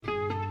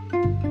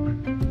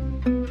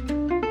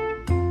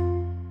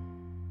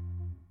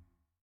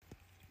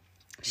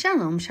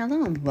Shalom,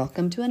 shalom.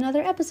 Welcome to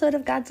another episode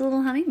of God's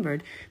Little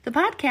Hummingbird, the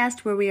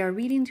podcast where we are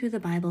reading through the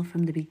Bible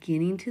from the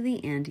beginning to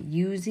the end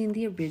using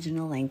the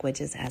original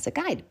languages as a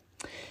guide.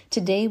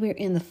 Today we're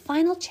in the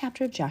final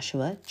chapter of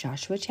Joshua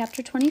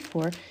chapter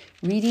 24,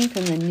 reading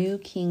from the New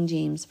King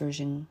James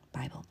Version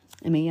Bible.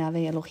 And may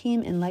Yahweh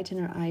Elohim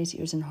enlighten our eyes,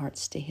 ears, and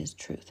hearts to his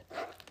truth.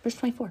 Verse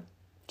 24.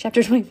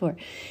 Chapter 24.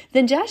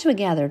 Then Joshua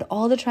gathered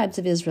all the tribes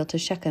of Israel to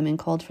Shechem and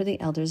called for the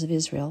elders of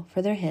Israel,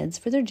 for their heads,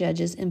 for their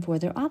judges, and for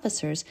their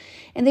officers.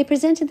 And they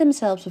presented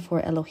themselves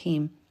before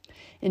Elohim.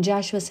 And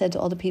Joshua said to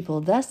all the people,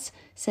 Thus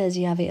says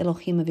Yahweh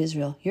Elohim of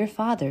Israel, your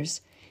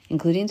fathers,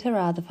 including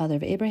Terah, the father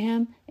of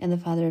Abraham, and the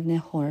father of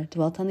Nahor,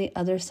 dwelt on the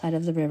other side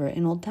of the river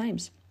in old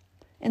times.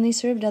 And they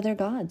served other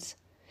gods.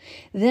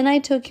 Then I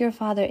took your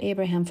father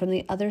Abraham from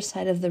the other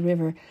side of the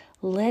river,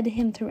 led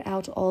him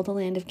throughout all the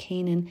land of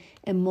Canaan,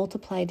 and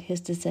multiplied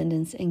his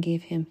descendants, and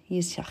gave him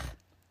Yitzchak,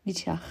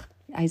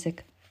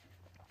 Isaac.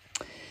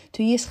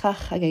 To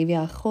Yitzchak I gave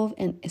Yaakov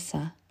and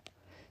Esau.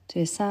 To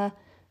Esau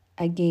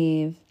I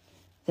gave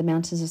the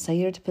mountains of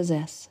Seir to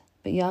possess.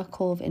 But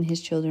Yaakov and his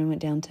children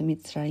went down to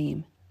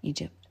Mitzrayim,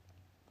 Egypt.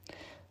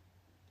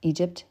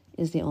 Egypt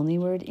is the only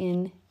word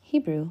in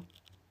Hebrew,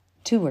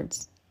 two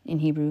words in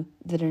Hebrew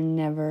that are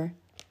never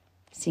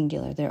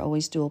singular. They're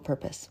always dual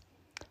purpose.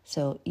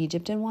 So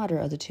Egypt and water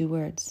are the two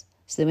words.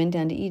 So they went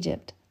down to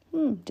Egypt.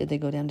 Did they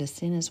go down to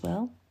sin as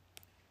well?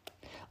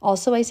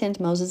 Also I sent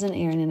Moses and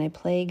Aaron, and I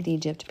plagued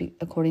Egypt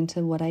according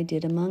to what I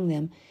did among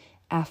them.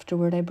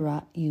 Afterward I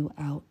brought you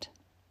out.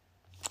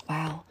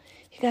 Wow.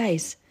 You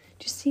guys,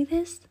 do you see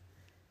this?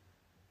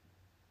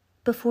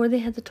 Before they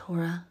had the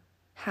Torah,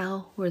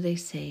 how were they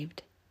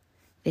saved?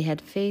 They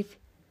had faith.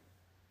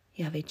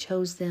 Yahweh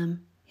chose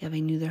them. Yahweh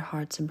knew their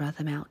hearts and brought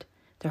them out.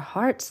 Their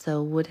hearts,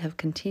 though, would have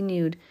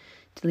continued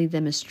to lead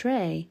them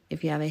astray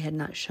if Yahweh had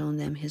not shown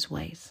them his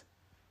ways.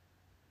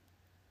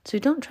 So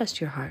don't trust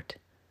your heart.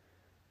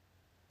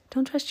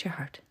 Don't trust your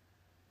heart.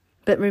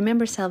 But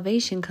remember,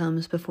 salvation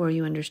comes before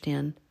you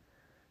understand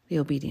the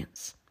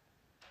obedience.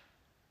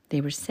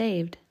 They were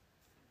saved.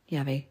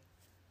 Yahweh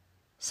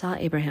saw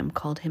Abraham,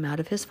 called him out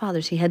of his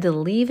fathers. He had to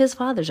leave his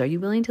fathers. Are you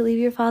willing to leave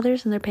your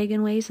fathers and their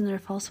pagan ways and their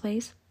false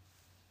ways?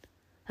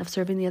 Of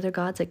serving the other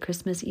gods at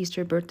Christmas,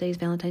 Easter, birthdays,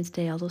 Valentine's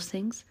Day, all those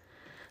things?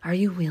 Are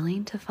you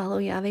willing to follow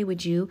Yahweh?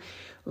 Would you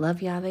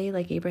love Yahweh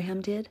like Abraham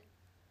did?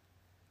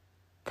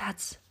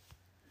 That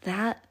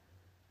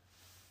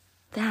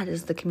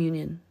is the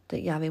communion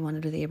that Yahweh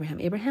wanted with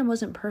Abraham. Abraham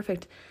wasn't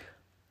perfect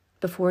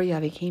before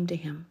Yahweh came to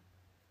him.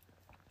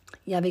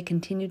 Yahweh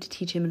continued to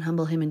teach him and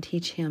humble him and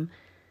teach him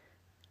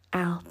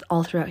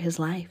all throughout his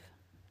life.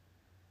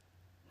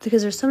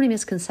 Because there's so many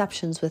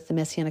misconceptions with the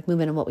Messianic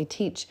movement and what we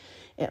teach.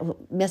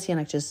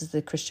 Messianic just is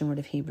the Christian word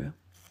of Hebrew.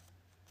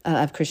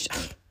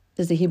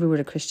 Is the Hebrew word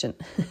of Christian.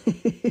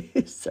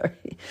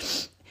 Sorry.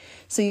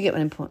 So you get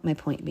my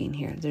point being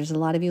here. There's a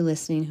lot of you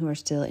listening who are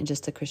still in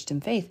just the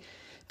Christian faith.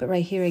 But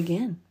right here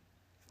again,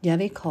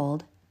 Yahweh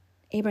called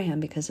Abraham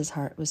because his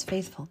heart was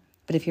faithful.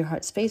 But if your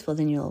heart's faithful,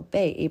 then you'll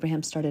obey.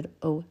 Abraham started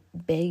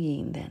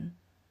obeying then.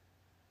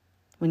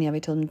 When Yahweh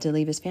told him to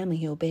leave his family,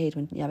 he obeyed.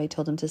 When Yahweh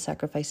told him to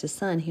sacrifice his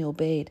son, he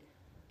obeyed.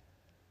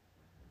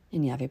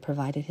 And Yahweh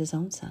provided his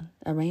own son,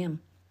 a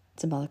ram,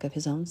 symbolic of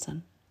his own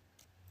son.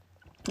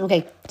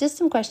 Okay, just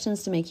some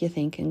questions to make you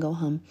think and go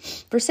home.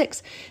 Verse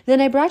 6,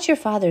 Then I brought your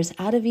fathers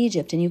out of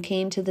Egypt, and you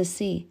came to the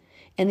sea.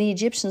 And the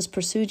Egyptians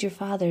pursued your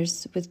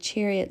fathers with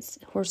chariots,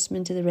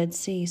 horsemen to the Red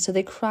Sea. So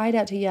they cried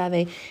out to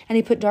Yahweh, and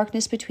he put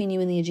darkness between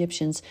you and the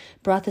Egyptians,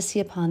 brought the sea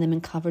upon them,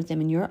 and covered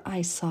them. And your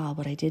eyes saw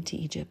what I did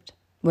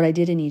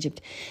in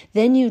Egypt.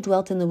 Then you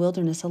dwelt in the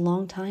wilderness a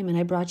long time, and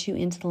I brought you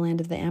into the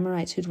land of the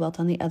Amorites who dwelt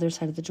on the other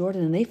side of the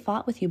Jordan, and they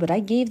fought with you, but I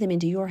gave them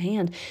into your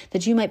hand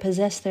that you might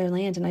possess their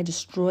land, and I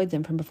destroyed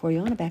them from before you.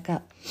 I want to back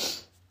up.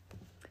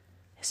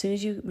 As soon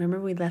as you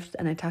remember, we left,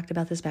 and I talked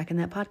about this back in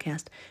that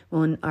podcast,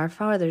 when our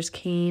fathers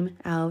came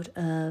out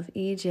of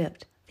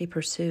Egypt, they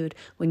pursued.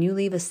 When you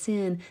leave a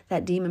sin,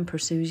 that demon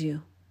pursues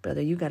you.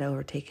 Brother, you got to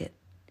overtake it.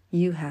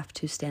 You have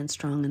to stand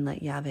strong and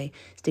let Yahweh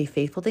stay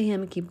faithful to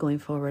him and keep going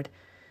forward.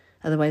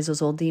 Otherwise,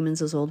 those old demons,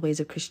 those old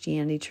ways of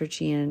Christianity,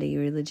 churchianity,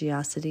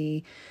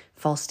 religiosity,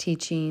 false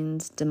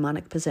teachings,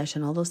 demonic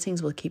possession, all those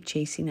things will keep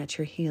chasing at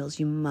your heels.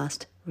 You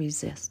must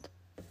resist.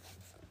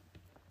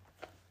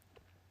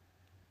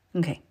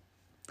 Okay.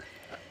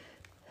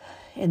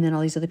 And then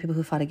all these other people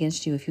who fought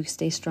against you, if you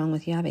stay strong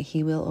with Yahweh,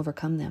 he will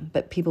overcome them.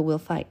 But people will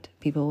fight.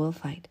 People will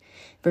fight.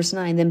 Verse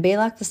 9, Then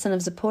Balak, the son of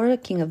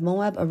Zippor, king of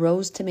Moab,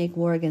 arose to make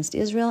war against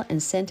Israel,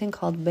 and sent and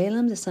called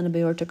Balaam, the son of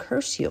Beor, to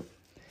curse you.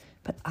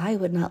 But I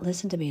would not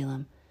listen to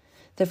Balaam.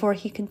 Therefore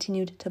he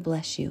continued to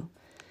bless you.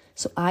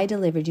 So I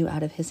delivered you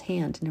out of his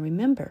hand. Now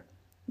remember,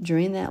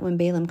 during that when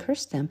Balaam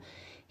cursed them,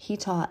 he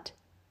taught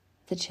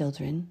the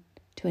children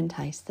to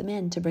entice the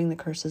men to bring the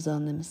curses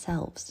on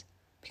themselves.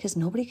 Because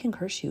nobody can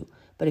curse you.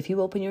 But if you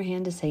open your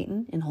hand to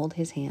Satan and hold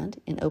his hand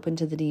and open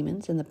to the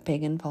demons and the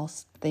pagan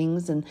false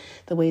things and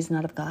the ways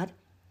not of God,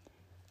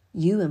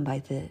 you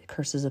invite the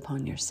curses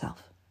upon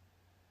yourself.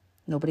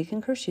 Nobody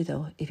can curse you,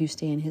 though, if you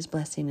stay in his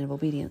blessing of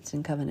obedience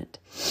and covenant.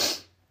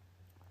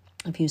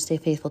 if you stay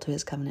faithful to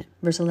his covenant.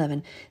 Verse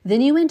 11,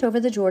 then you went over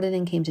the Jordan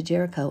and came to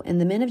Jericho, and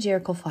the men of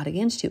Jericho fought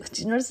against you.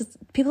 Do you notice this?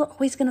 People are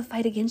always going to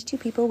fight against you,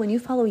 people. When you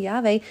follow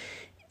Yahweh,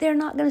 they're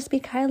not going to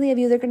speak highly of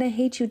you. They're going to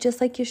hate you,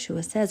 just like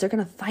Yeshua says. They're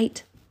going to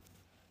fight.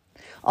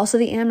 Also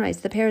the Amorites,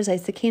 the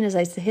Perizzites, the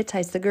Kenizzites, the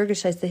Hittites, the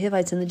Girgashites, the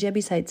Hivites, and the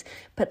Jebusites.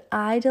 But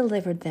I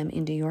delivered them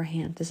into your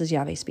hand. This is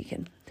Yahweh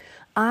speaking.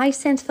 I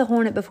sent the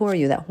hornet before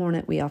you. That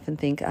hornet, we often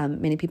think,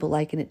 many people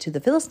liken it to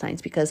the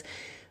Philistines, because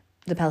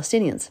the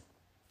Palestinians,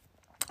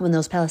 when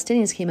those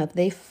Palestinians came up,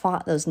 they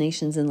fought those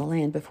nations in the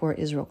land before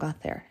Israel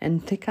got there.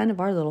 And they kind of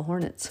are little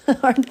hornets,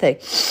 aren't they?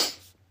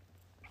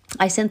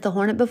 I sent the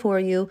hornet before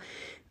you.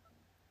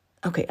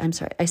 Okay, I'm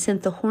sorry. I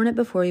sent the hornet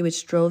before you,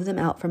 which drove them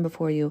out from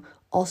before you.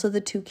 Also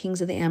the 2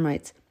 kings of the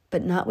Amorites,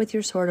 but not with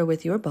your sword or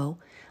with your bow.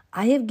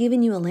 I have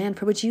given you a land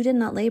for which you did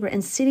not labor,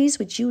 and cities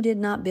which you did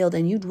not build,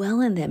 and you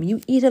dwell in them.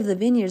 You eat of the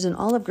vineyards and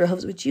olive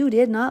groves which you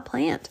did not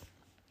plant.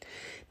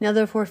 Now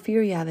therefore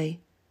fear Yahweh.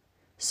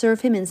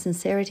 Serve him in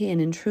sincerity and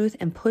in truth,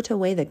 and put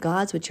away the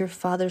gods which your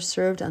fathers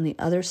served on the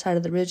other side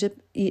of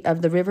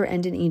the river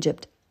and in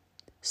Egypt.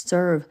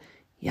 Serve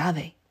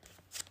Yahweh.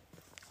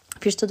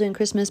 If you're still doing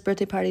Christmas,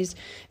 birthday parties,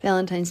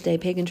 Valentine's Day,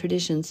 pagan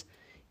traditions,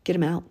 get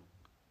them out.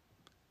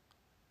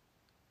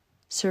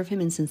 Serve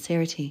him in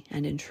sincerity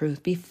and in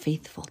truth. Be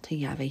faithful to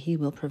Yahweh. He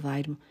will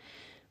provide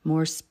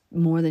more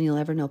than you'll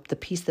ever know. The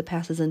peace that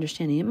passes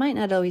understanding. It might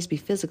not always be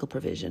physical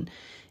provision.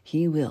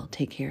 He will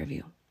take care of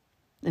you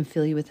and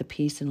fill you with a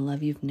peace and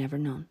love you've never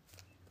known.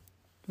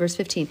 Verse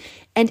 15,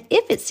 and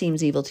if it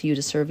seems evil to you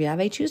to serve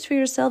Yahweh, choose for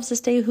yourselves this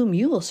day whom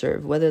you will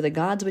serve, whether the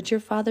gods which your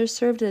fathers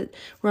served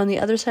were on the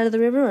other side of the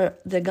river, or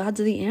the gods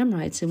of the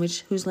Amorites in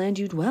whose land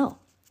you dwell.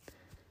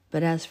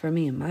 But as for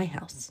me and my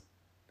house,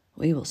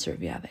 we will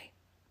serve Yahweh.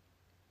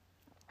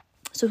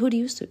 So who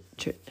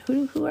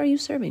are you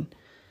serving?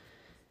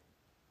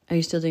 Are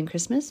you still doing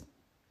Christmas?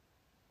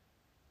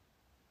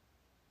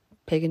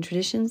 Pagan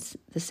traditions,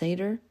 the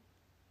Seder,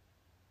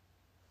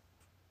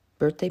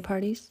 birthday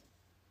parties?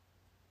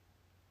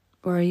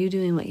 Or are you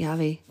doing what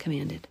Yahweh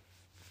commanded?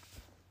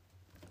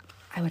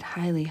 I would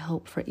highly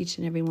hope for each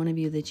and every one of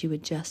you that you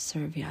would just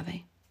serve Yahweh.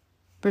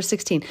 Verse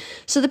 16,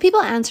 so the people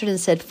answered and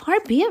said,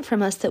 far be it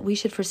from us that we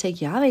should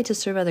forsake Yahweh to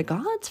serve other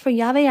gods. For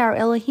Yahweh our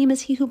Elohim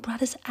is he who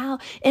brought us out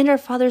and our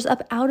fathers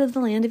up out of the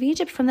land of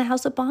Egypt from the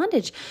house of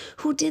bondage,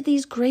 who did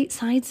these great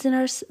signs in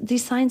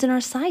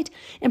our sight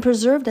and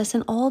preserved us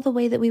in all the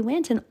way that we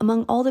went and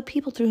among all the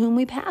people through whom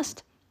we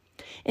passed.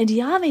 And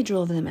Yahweh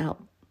drove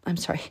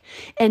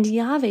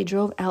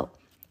out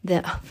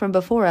from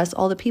before us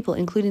all the people,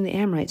 including the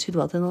Amorites who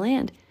dwelt in the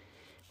land.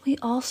 We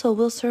also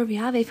will serve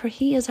Yahweh, for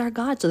he is our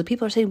God. So the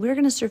people are saying, we're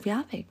going to serve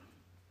Yahweh.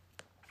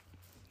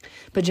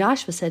 But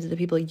Joshua said to the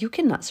people, you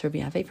cannot serve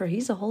Yahweh, for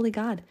he's a holy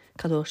God.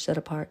 Kadosh, set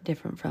apart,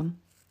 different from.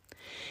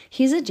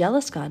 He's a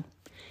jealous God.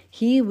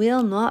 He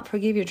will not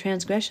forgive your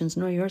transgressions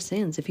nor your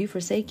sins. If you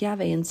forsake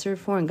Yahweh and serve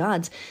foreign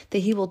gods, that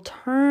he will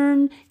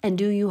turn and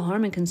do you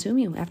harm and consume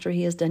you after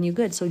he has done you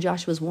good. So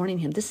Joshua's warning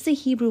him. This is a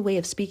Hebrew way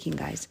of speaking,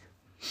 guys.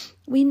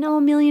 We know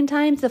 1,000,000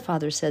 times the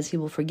Father says he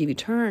will forgive you.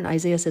 Turn.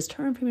 Isaiah says,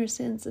 turn from your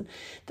sins and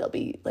they'll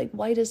be like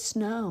white as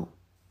snow.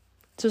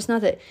 So it's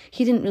not that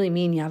he didn't really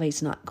mean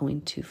Yahweh's not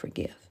going to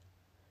forgive.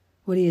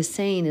 What he is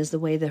saying is the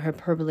way the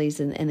hyperboles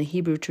and the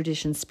Hebrew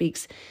tradition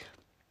speaks.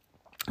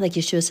 Like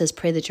Yeshua says,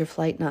 pray that your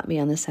flight not be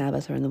on the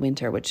Sabbath or in the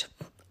winter, which,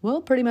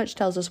 well, pretty much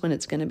tells us when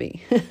it's going to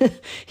be.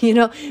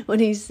 When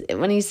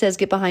he says,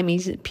 get behind me,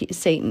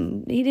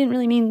 Satan, he didn't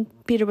really mean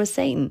Peter was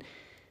Satan.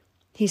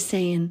 He's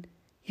saying,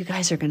 you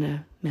guys are going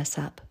to mess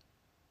up.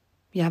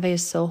 Yahweh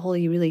is so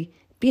holy, you really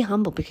be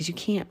humble because you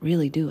can't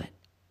really do it.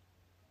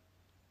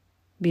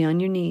 Be on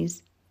your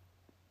knees.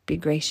 Be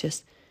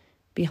gracious.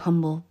 Be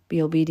humble.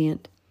 Be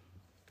obedient.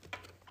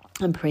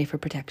 And pray for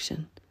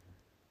protection.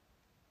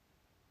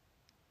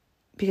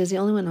 Because the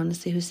only one,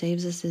 honestly, who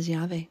saves us is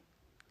Yahweh.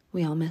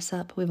 We all mess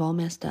up. We've all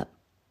messed up.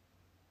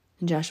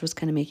 And Joshua's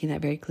kind of making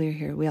that very clear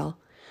here.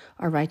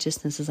 Our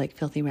righteousness is like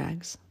filthy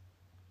rags.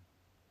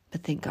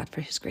 But thank God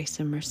for his grace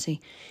and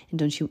mercy. And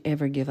don't you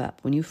ever give up.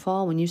 When you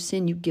fall, when you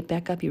sin, you get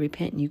back up, you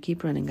repent, and you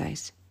keep running,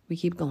 guys. We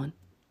keep going.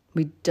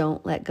 We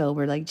don't let go.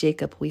 We're like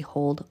Jacob. We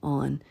hold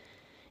on.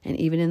 And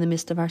even in the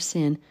midst of our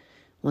sin,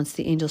 once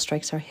the angel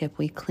strikes our hip,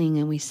 we cling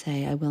and we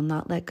say, I will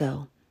not let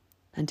go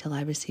until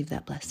I receive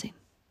that blessing.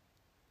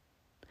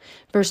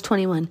 Verse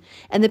 21,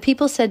 and the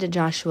people said to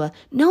Joshua,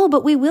 no,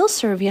 but we will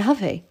serve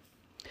Yahweh.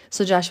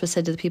 So Joshua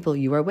said to the people,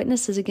 you are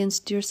witnesses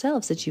against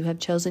yourselves that you have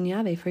chosen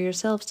Yahweh for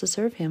yourselves to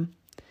serve him.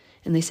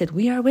 And they said,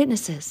 we are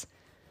witnesses.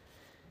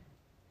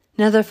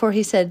 Now therefore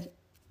he said,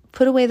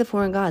 put away the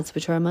foreign gods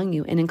which are among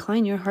you, and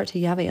incline your heart to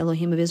Yahweh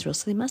Elohim of Israel.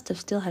 So they must have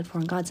still had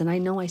foreign gods. And I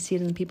know I see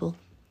it in the people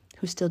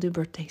who still do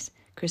birthdays,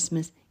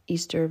 Christmas,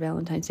 Easter,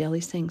 Valentine's Day, all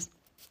these things.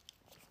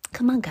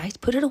 Come on, guys,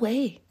 put it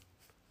away.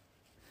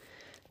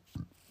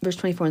 Verse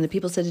 24, and the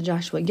people said to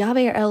Joshua,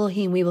 Yahweh our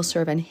Elohim we will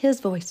serve, and his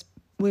voice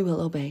we will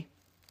obey.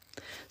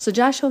 So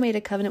Joshua made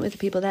a covenant with the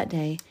people that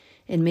day,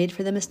 and made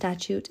for them a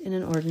statute and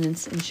an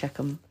ordinance in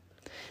Shechem.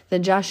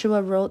 Then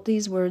Joshua wrote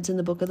these words in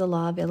the book of the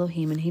law of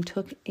Elohim, and he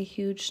took a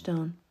huge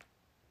stone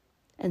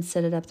and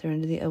set it up there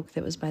under the oak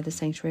that was by the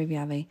sanctuary of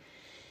Yahweh.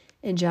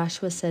 And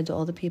Joshua said to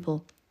all the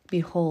people,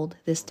 Behold,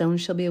 this stone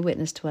shall be a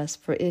witness to us,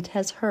 for it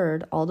has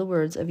heard all the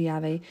words of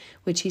Yahweh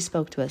which he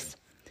spoke to us.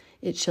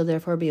 It shall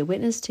therefore be a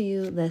witness to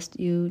you, lest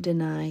you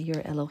deny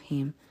your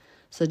Elohim.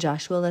 So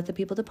Joshua let the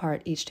people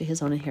depart, each to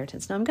his own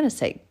inheritance. Now I'm going to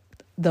say,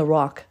 the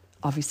rock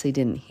obviously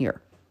didn't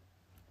hear.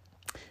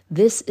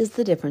 This is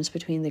the difference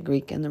between the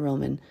Greek and the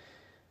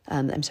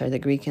the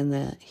Greek and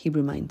the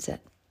Hebrew mindset.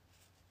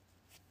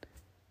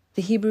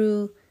 The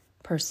Hebrew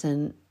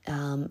person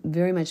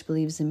very much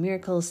believes in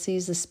miracles,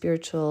 sees the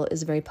spiritual,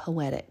 is very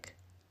poetic.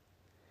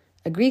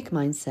 A Greek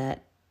mindset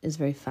is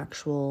very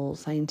factual,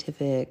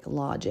 scientific,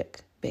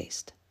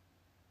 logic-based.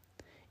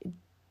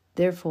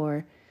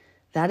 Therefore,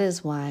 that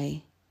is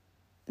why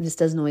this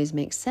doesn't always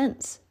make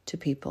sense to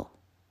people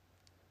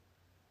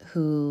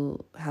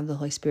who have the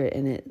Holy Spirit,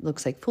 and it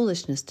looks like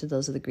foolishness to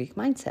those of the Greek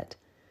mindset.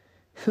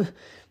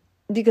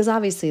 Because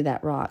obviously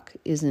that rock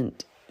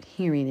isn't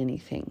hearing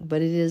anything,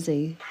 but it is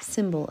a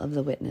symbol of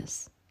the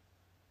witness.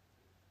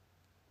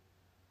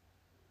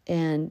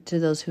 And to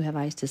those who have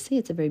eyes to see,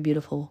 it's a very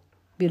beautiful,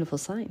 beautiful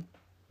sign.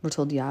 We're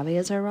told Yahweh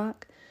is our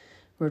rock.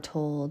 We're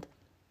told,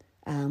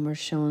 we're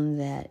shown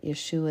that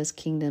Yeshua's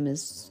kingdom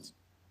is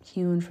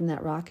hewn from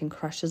that rock and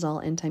crushes all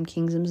end-time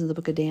kingdoms in the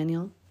book of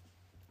Daniel.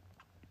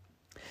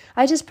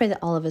 I just pray that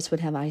all of us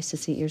would have eyes to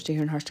see, ears to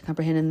hear, and hearts to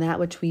comprehend, and that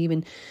which we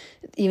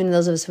even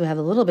those of us who have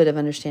a little bit of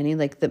understanding,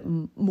 like the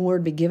more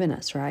would be given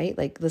us, right?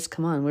 Like, let's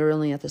come on, we're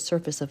only at the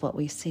surface of what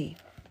we see.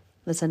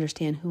 Let's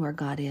understand who our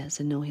God is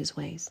and know his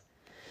ways.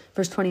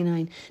 Verse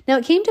 29, Now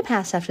it came to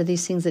pass after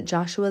these things that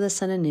Joshua the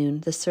son of Nun,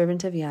 the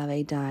servant of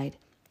Yahweh, died,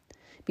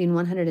 being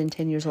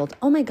 110 years old.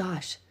 Oh my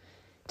gosh,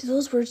 do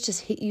those words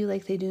just hit you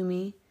like they do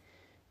me?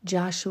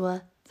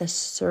 Joshua, the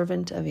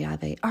servant of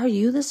Yahweh. Are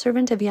you the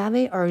servant of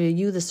Yahweh, or are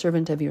you the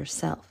servant of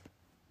yourself?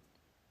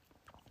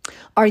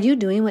 Are you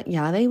doing what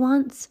Yahweh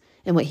wants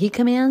and what he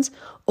commands,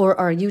 or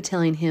are you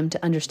telling him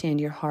to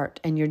understand your heart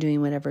and you're doing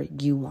whatever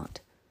you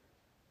want?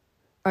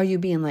 Are you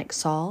being like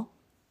Saul,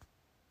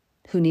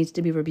 who needs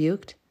to be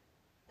rebuked,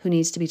 who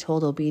needs to be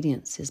told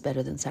obedience is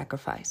better than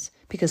sacrifice?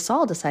 Because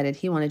Saul decided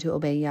he wanted to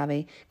obey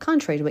Yahweh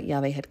contrary to what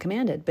Yahweh had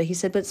commanded. But he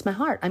said, but it's my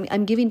heart.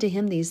 I'm giving to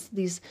him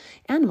these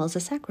animals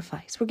as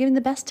sacrifice. We're giving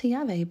the best to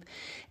Yahweh.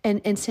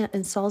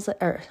 And Saul said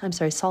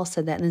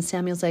that. And then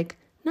Samuel's like,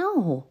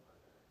 no,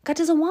 God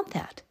doesn't want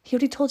that. He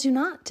already told you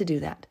not to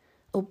do that.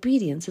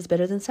 Obedience is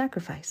better than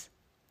sacrifice.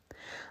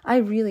 I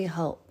really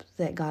hope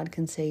that God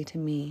can say to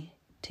me,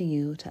 to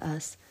you, to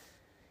us,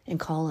 and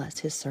call us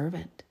his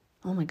servant.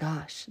 Oh my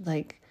gosh,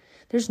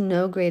 there's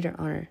no greater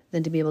honor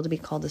than to be able to be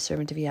called the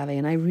servant of Yahweh.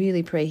 And I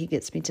really pray he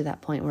gets me to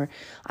that point where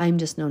I'm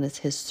just known as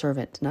his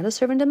servant, not a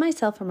servant of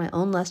myself or my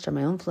own lust or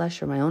my own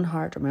flesh or my own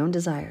heart or my own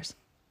desires,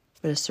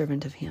 but a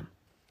servant of him.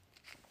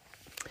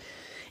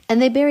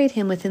 And they buried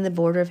him within the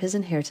border of his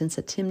inheritance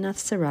at Timnath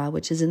Serah,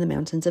 which is in the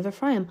mountains of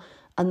Ephraim,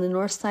 on the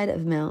north side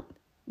of Mount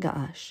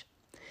Gaash.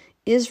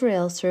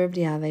 Israel served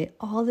Yahweh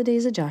all the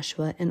days of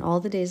Joshua and all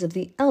the days of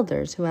the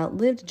elders who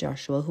outlived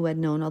Joshua, who had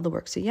known all the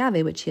works of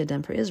Yahweh, which he had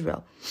done for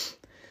Israel.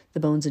 The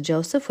bones of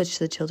Joseph, which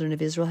the children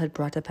of Israel had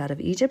brought up out of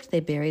Egypt,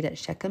 they buried at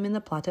Shechem in the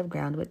plot of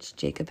ground which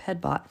Jacob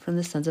had bought from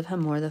the sons of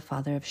Hamor, the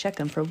father of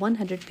Shechem, for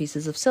 100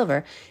 pieces of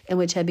silver, and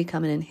which had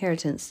become an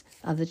inheritance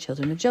of the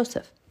children of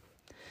Joseph.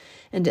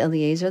 And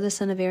Eleazar, the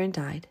son of Aaron,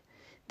 died.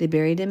 They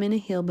buried him in a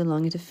hill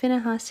belonging to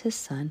Phinehas, his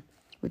son,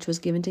 which was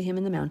given to him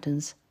in the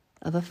mountains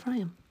of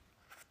Ephraim.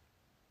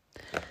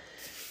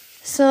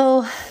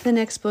 So the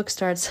next book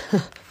starts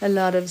a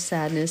lot of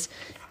sadness,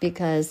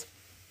 because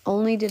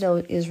only did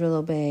Israel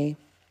obey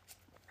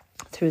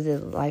through the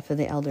life of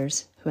the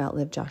elders who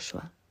outlived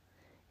Joshua.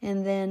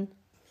 And then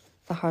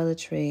the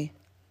harlotry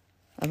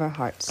of our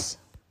hearts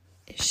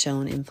is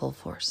shown in full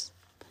force.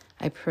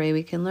 I pray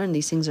we can learn.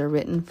 These things are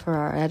written for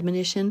our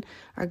admonition,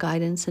 our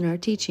guidance, and our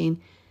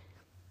teaching.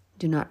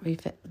 Do not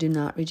reject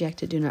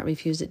it. Do not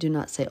refuse it. Do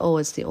not say, oh,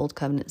 it's the old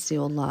covenant, it's the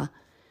old law.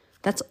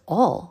 That's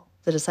all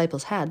the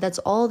disciples had. That's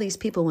all these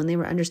people, when they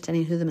were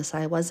understanding who the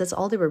Messiah was, that's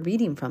all they were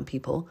reading from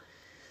people.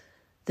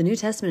 The New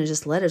Testament is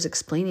just letters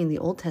explaining the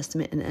Old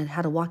Testament and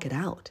how to walk it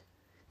out.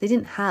 They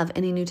didn't have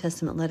any New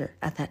Testament letter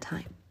at that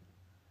time.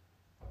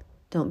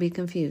 Don't be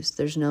confused.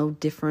 There's no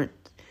different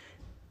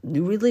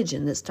new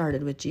religion that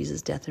started with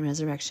Jesus' death and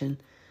resurrection.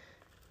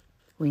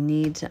 We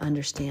need to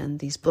understand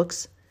these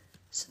books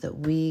so that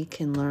we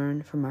can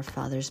learn from our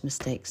Father's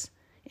mistakes.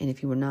 And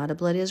if you were not a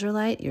blood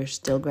Israelite, you're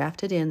still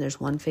grafted in. There's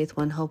one faith,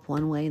 one hope,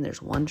 one way, and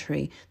there's one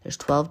tree. There's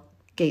 12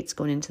 gates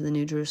going into the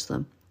New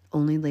Jerusalem,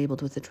 only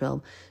labeled with the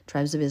 12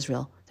 tribes of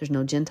Israel. There's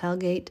no Gentile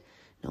gate,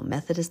 no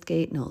Methodist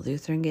gate, no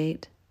Lutheran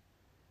gate.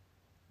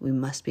 We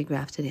must be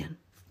grafted in.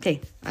 Okay,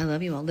 I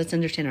love you all. Let's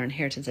understand our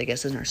inheritance, I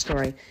guess, in our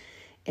story,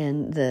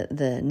 and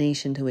the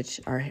nation to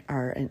which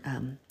our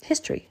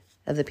history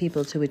of the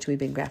people to which we've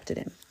been grafted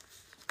in.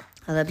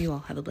 I love you all.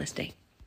 Have a blessed day.